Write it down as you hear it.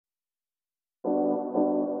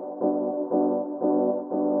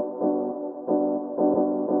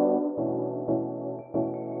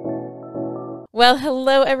Well,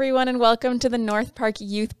 hello everyone and welcome to the North Park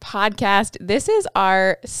Youth Podcast. This is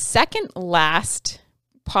our second last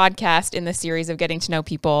podcast in the series of getting to know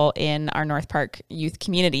people in our North Park youth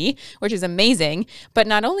community, which is amazing. But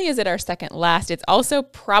not only is it our second last, it's also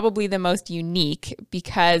probably the most unique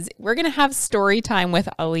because we're going to have story time with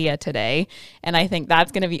Aaliyah today. And I think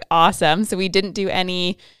that's going to be awesome. So we didn't do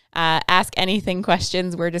any ask anything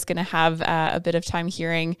questions. We're just going to have a bit of time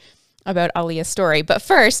hearing about Aaliyah's story. But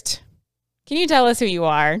first, can you tell us who you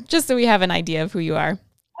are, just so we have an idea of who you are? Okay.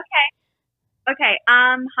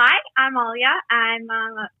 Hi, I'm Aaliyah.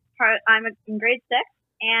 I'm in grade 6,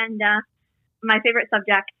 and my favorite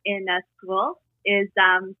subject in school is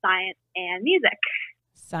science and music.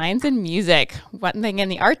 Science and music. One thing in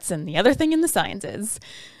the arts and the other thing in the sciences.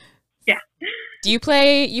 Yeah. Do you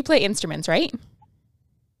play instruments, right?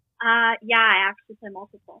 Yeah, I actually play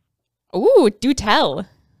multiple. Ooh, do tell. So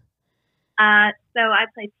I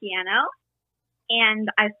play piano, and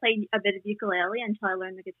I played a bit of ukulele until I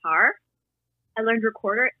learned the guitar. I learned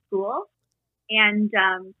recorder at school, and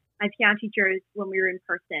my piano teachers, when we were in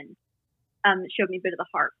person, showed me a bit of the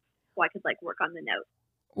harp so I could work on the notes.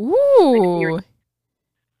 Ooh,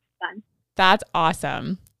 fun. That's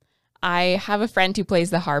awesome. I have a friend who plays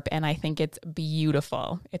the harp, and I think it's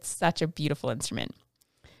beautiful. It's such a beautiful instrument.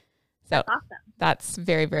 So that's awesome. That's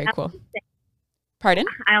very, very cool. Pardon?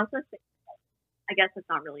 I also think, I guess it's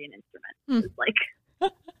not really an instrument. It's if I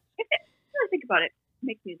really think about it, it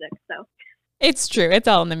makes music, so. It's true. It's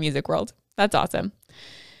all in the music world. That's awesome.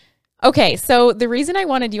 Okay, so the reason I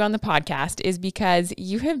wanted you on the podcast is because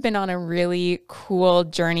you have been on a really cool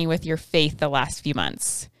journey with your faith the last few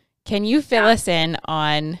months. Can you fill us in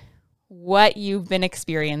on what you've been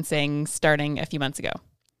experiencing starting a few months ago?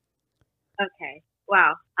 Okay.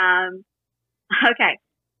 Wow. Okay.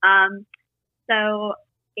 So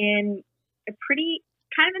in a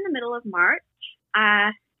kind of in the middle of March,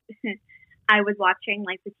 I was watching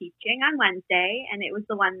the teaching on Wednesday, and it was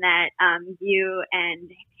the one that you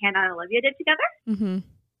and Hannah and Olivia did together. Mm-hmm.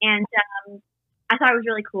 And I thought it was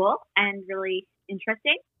really cool and really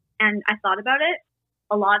interesting. And I thought about it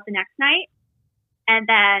a lot the next night. And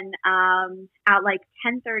then at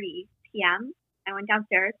 10:30 p.m., I went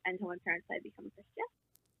downstairs and told my parents I'd become a Christian.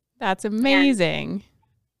 That's amazing. And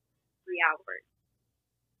 3 hours.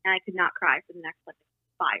 And I could not cry for the next 5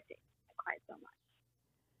 days. I cried so much.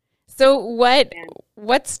 So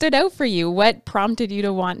what stood out for you? What prompted you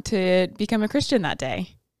to want to become a Christian that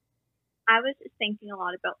day? I was just thinking a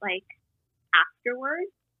lot about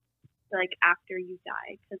afterwards, after you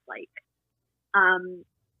die, because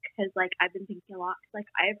I've been thinking a lot. Because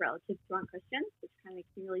I have relatives who aren't Christians, which kind of makes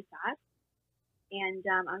me really sad. And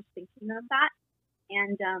I was thinking of that,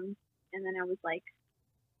 and then I was like,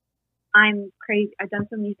 I'm crazy. I've done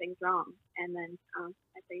so many things wrong, and then I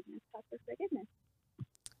prayed and asked for forgiveness.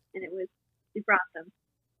 And it was super awesome.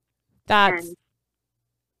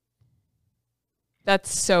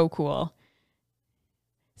 That's so cool.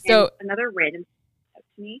 So another random up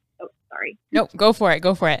to me. Oh, sorry. No, go for it.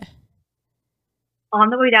 Go for it. On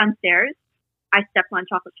the way downstairs, I stepped on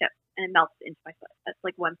chocolate chip and it melted into my foot. That's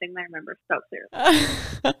one thing that I remember so clearly. I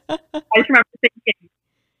just remember thinking,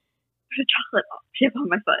 there's a chocolate chip on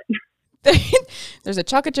my foot. There's a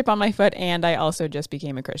chocolate chip on my foot, and I also just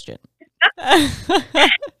became a Christian. Yeah.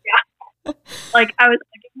 I was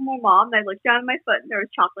giving my mom, and I looked down at my foot, and there was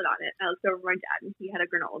chocolate on it. And I looked over my dad, and he had a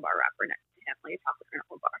granola bar wrapper next to him, a chocolate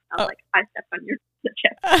granola bar. I was I stepped on your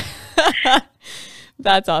chip.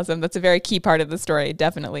 That's awesome. That's a very key part of the story.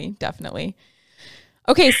 Definitely.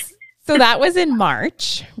 Okay, so that was in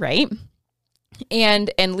March, right? And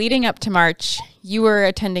leading up to March, you were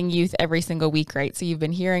attending youth every single week, right? So you've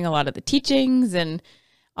been hearing a lot of the teachings and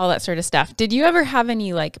all that sort of stuff. Did you ever have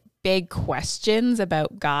any big questions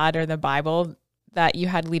about God or the Bible that you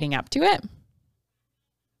had leading up to it?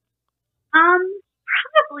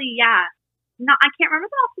 Probably, yeah. No, I can't remember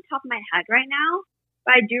that off the top of my head right now,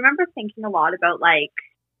 but I do remember thinking a lot about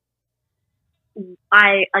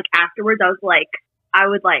afterwards I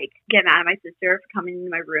would get mad at my sister for coming into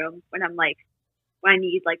my room when I'm when I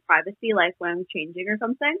need privacy, when I'm changing or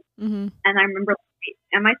something. Mm-hmm. And I remember,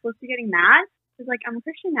 am I supposed to be getting mad? Because I'm a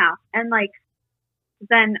Christian now, and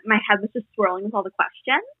then my head was just swirling with all the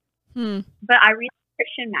questions. But I read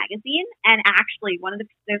Christian magazine, and actually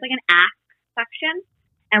there's an ask section,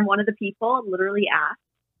 and one of the people literally asked,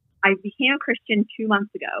 I became a Christian 2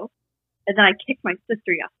 months ago, and then I kicked my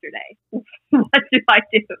sister yesterday. What do I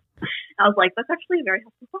do? I was like, that's actually a very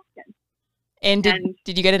helpful question. And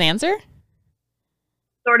did you get an answer?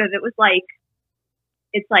 Sort of. It was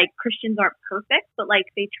it's Christians aren't perfect, but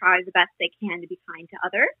they try the best they can to be kind to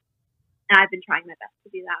others. And I've been trying my best to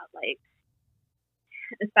do that,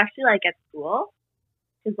 especially like at school,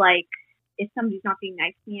 because like if somebody's not being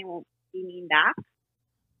nice to me, I won't be mean back.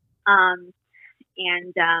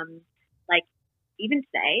 Like even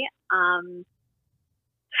today,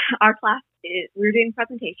 our class we were doing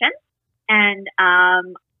presentation, and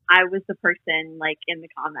I was the person like in the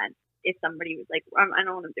comments. If somebody was like, I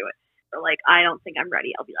don't want to do it, or like, I don't think I'm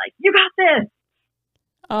ready, I'll be like, you got this.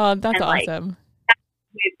 Oh, that's and, awesome.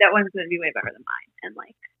 Like, that one's going to be way better than mine. And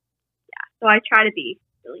like, yeah. So I try to be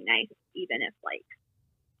really nice, even if like,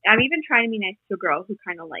 I'm even trying to be nice to a girl who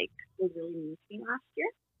kind of like was really mean to me last year.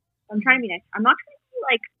 So I'm trying to be nice. I'm not trying to be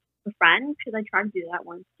like a friend, because I tried to do that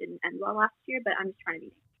once, didn't end well last year, but I'm just trying to be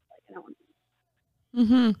nice. Like, I don't want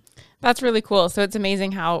to. That's really cool. So it's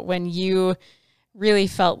amazing how when you really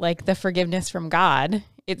felt like the forgiveness from God,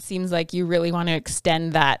 it seems like you really want to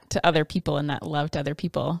extend that to other people and that love to other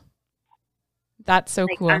people. That's so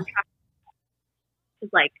like, cool.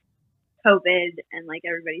 Because like COVID and like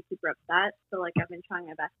everybody's super upset, so like I've been trying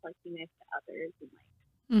my best to like be nice to others and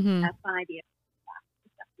like have fun ideas,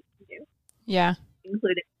 stuff we can do. Yeah,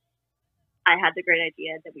 including I had the great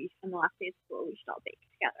idea that we on the last day of school we should all bake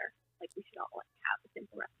together. Like we should all like have a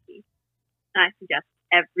simple recipe, and I suggest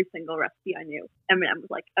every single recipe I knew. Eminem was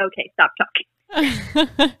like, "Okay, stop talking."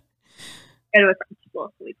 Go to a French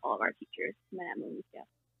school, so we call our teachers Eminem and Lucia.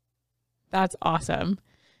 That's awesome.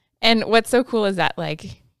 And what's so cool is that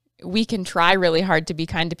like we can try really hard to be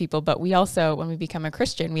kind to people, but we also, when we become a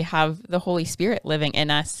Christian, we have the Holy Spirit living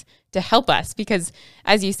in us to help us. Because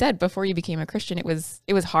as you said, before you became a Christian, it was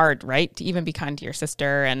hard, right? To even be kind to your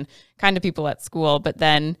sister and kind to people at school. But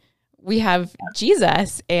then we have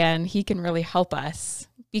Jesus, and he can really help us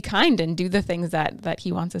be kind and do the things that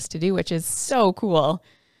he wants us to do, which is so cool.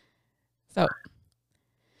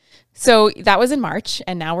 So that was in March,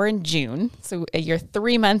 and now we're in June. So you're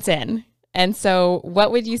 3 months in. And so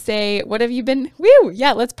what would you say, what have you been,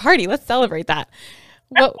 yeah, let's party. Let's celebrate that.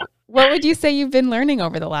 What would you say you've been learning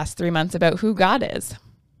over the last 3 months about who God is?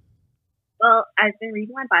 Well, I've been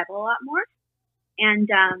reading my Bible a lot more. And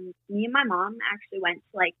me and my mom actually went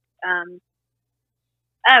to like,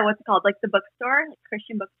 what's it called? Like the bookstore, like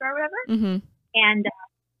Christian bookstore or whatever. And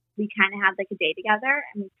we kind of had like a day together,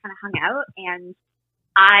 and we kind of hung out. And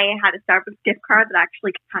I had a Starbucks gift card that I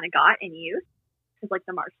actually kind of got and used because like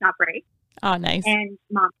the March not break. Oh, nice. And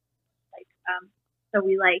mom, like, so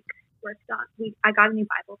we like worked on. I got a new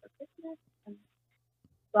Bible for Christmas. And,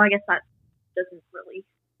 well, I guess that doesn't really,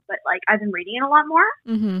 but like I've been reading it a lot more.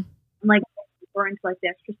 I'm like more into like the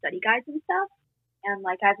extra study guides and stuff. And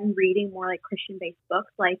like I've been reading more like Christian based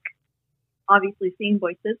books, like obviously Seeing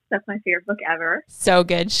Voices. That's my favorite book ever. So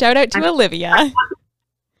good. Shout out to Olivia.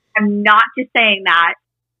 I'm not just saying that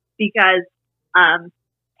because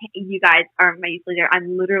you guys are my youth leader.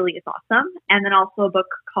 I'm literally, it's awesome. And then also a book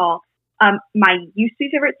called my used to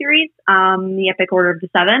favorite series, The Epic Order of the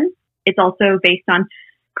Seven. It's also based on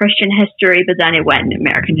Christian history, but then it went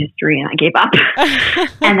American history, and I gave up.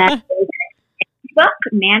 And then book,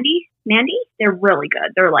 Mandy, they're really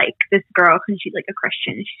good. They're like this girl, because she's like a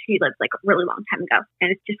Christian. She lived like a really long time ago,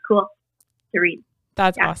 and it's just cool to read.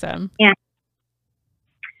 That's awesome. And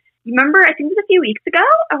you remember, I think it was a few weeks ago,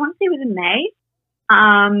 I want to say it was in May,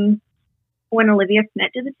 when Olivia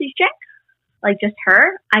Smith did the teaching, like just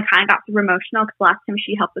her, I kind of got super emotional because last time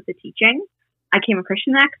she helped with the teaching, I became a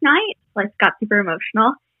Christian the next night. So I got super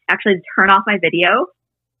emotional. Actually, turn off my video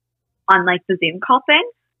on like the Zoom call thing.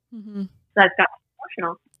 So I got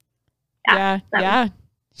emotional. Yeah.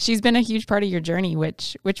 She's been a huge part of your journey,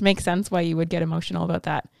 which makes sense why you would get emotional about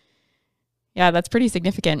that. Yeah, that's pretty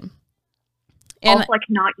significant. And also, I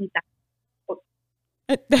cannot eat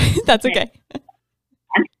that. That's okay.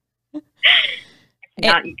 I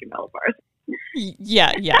cannot eat granola bars.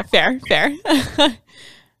 Yeah, fair.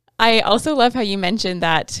 I also love how you mentioned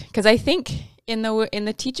that, because I think in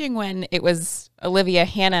the teaching when it was Olivia,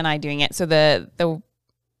 Hannah, and I doing it, so the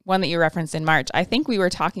one that you referenced in March, I think we were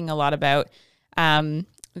talking a lot about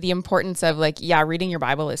the importance of like, reading your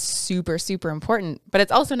Bible is super, super important, but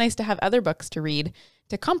it's also nice to have other books to read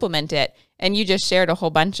to complement it. And you just shared a whole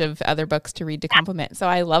bunch of other books to read to complement. So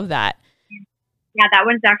I love that. Yeah, that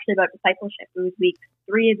one's actually about discipleship. It was week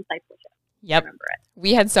 3 of discipleship. Yep. I remember it.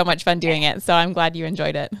 We had so much fun doing it, so I'm glad you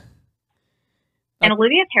enjoyed it. And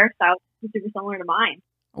Olivia's hairstyle is super similar to mine.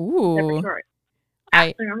 Ooh.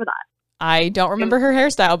 I remember that. I don't remember her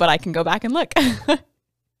hairstyle, but I can go back and look.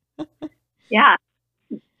 Yeah.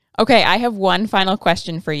 Okay, I have one final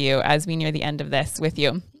question for you as we near the end of this with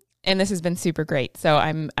you. And this has been super great, so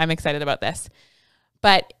I'm excited about this.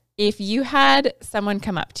 But if you had someone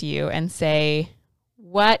come up to you and say,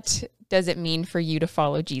 what does it mean for you to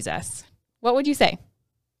follow Jesus? What would you say?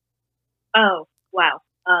 Oh, Wow.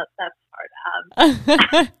 That's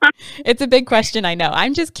hard. It's a big question, I know.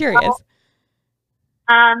 I'm just curious. Well,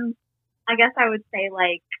 I guess I would say,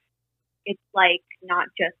 like, it's, like, not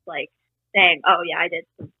just, like, saying, oh, yeah, I did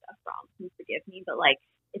some stuff wrong, please forgive me, but, like,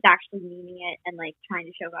 it's actually meaning it and, like, trying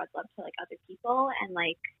to show God's love to, like, other people and,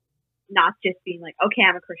 like, not just being like, okay,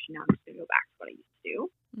 I'm a Christian now, I'm just going to go back to what I used to do.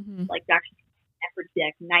 Mm-hmm. Like, actually effort to be,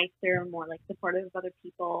 like, nicer, more, like, supportive of other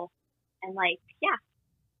people. And, like, yeah,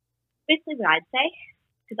 basically what I'd say.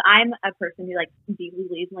 Because I'm a person who, like, deeply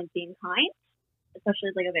believes in, like, being kind, especially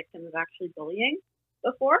as, like, a victim of actually bullying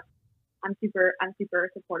before. I'm super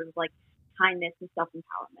supportive of, like, kindness and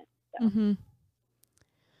self-empowerment. So, mm-hmm.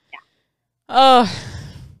 Yeah. Oh,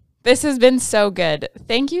 this has been so good.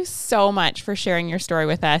 Thank you so much for sharing your story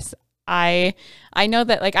with us. I know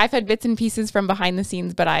that, like, I've had bits and pieces from behind the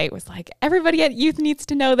scenes, but I was like, everybody at Youth needs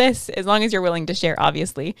to know this, as long as you're willing to share,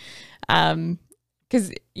 obviously.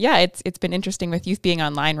 Because yeah, it's been interesting with youth being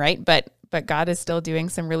online, right? But God is still doing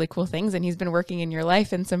some really cool things, and he's been working in your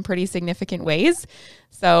life in some pretty significant ways.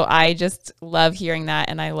 So I just love hearing that.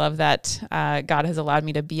 And I love that God has allowed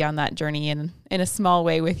me to be on that journey in a small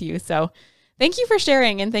way with you. So thank you for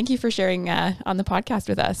sharing, and thank you for sharing on the podcast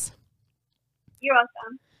with us. You're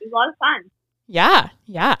welcome. It was a lot of fun.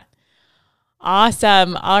 Yeah.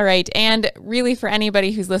 Awesome. All right. And really, for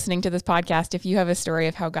anybody who's listening to this podcast, if you have a story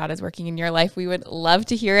of how God is working in your life, we would love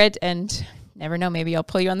to hear it. And never know, maybe I'll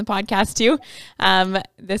pull you on the podcast too.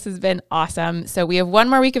 This has been awesome. So we have one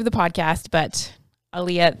more week of the podcast, but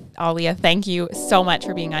Aaliyah, thank you so much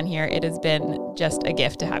for being on here. It has been just a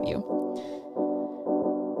gift to have you.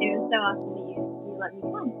 It was so awesome that you let me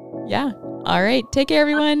come. Yeah. All right. Take care,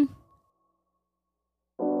 everyone.